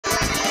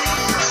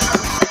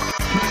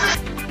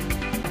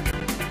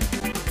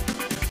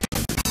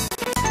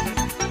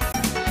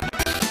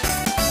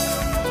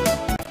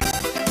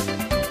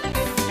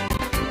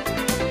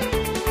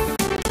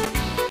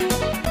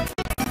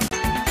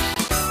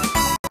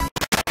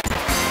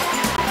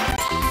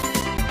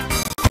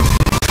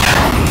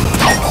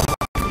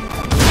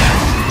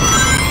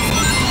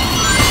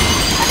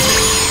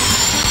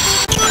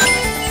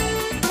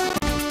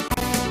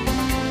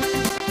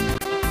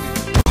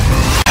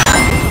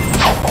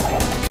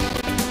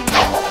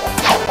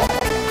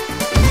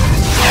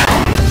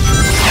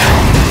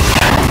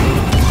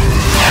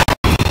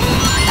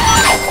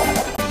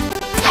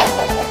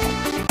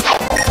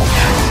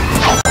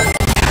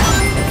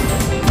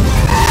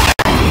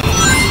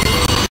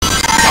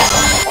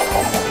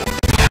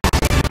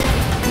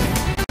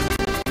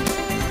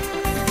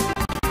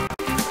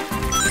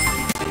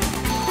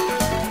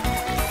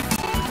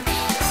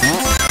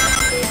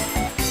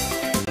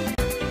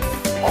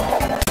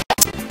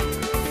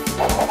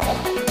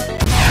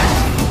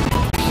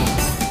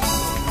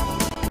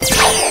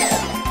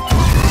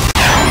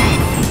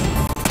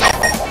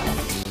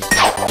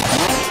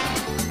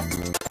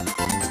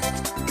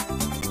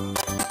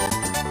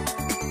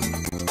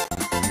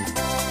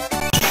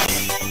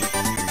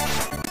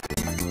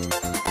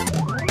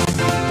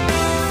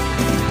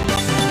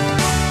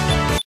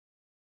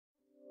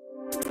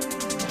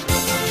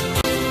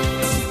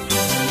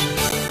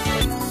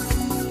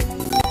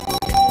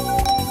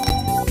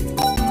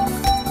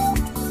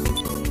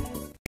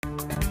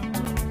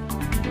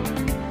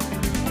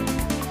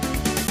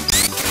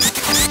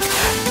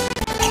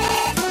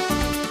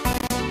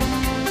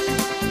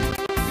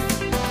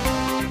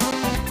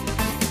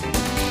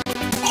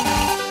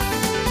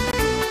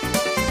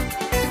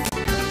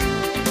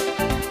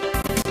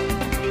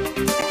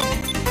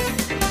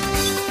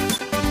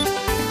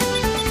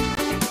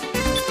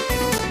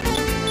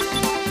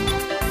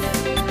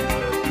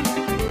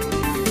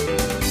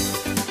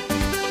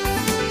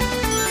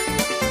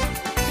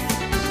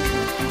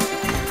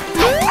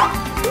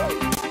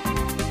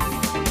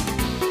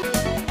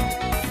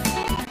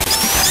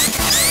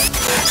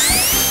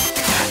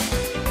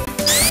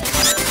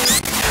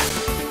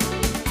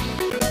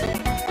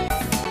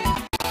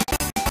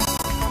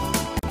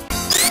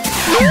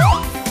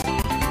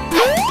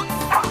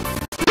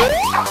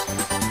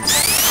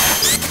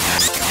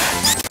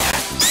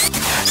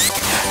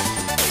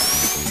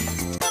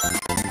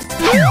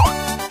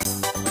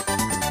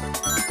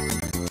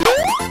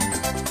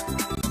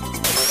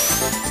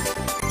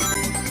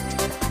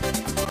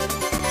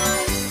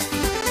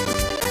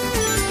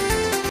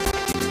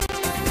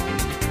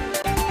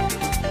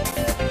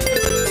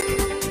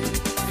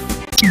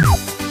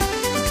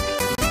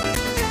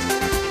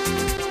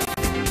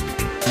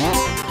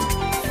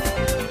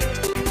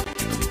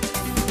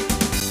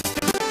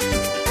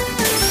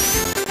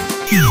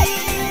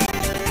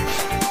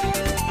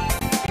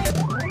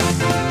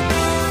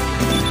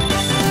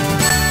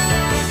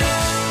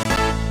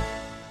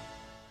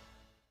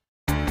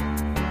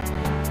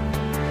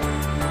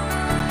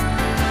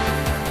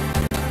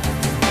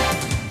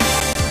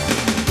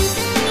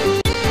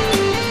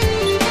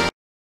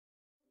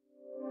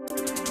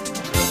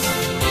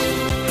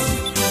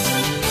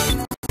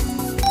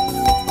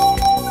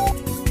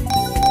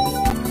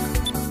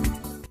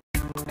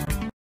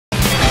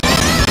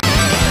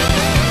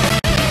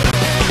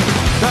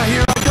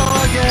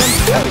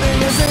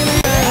Everything is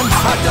alien.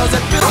 How does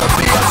it feel to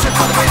be upset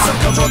by the pace of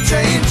cultural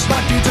change?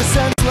 My future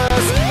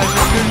senseless and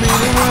rendered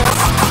meaningless.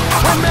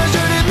 When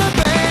measured in the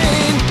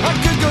vein, I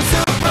could go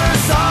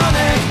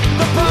supersonic.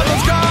 The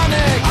problem's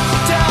chronic.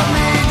 Tell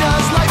me,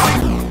 does life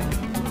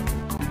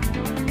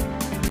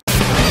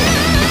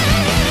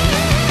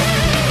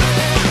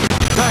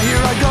Now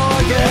here I go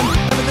again.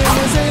 Everything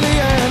is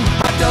alien.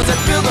 How does it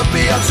feel to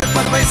be upset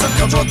by the pace of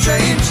cultural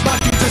change? My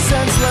future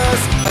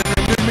senseless and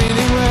rendered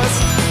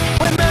meaningless.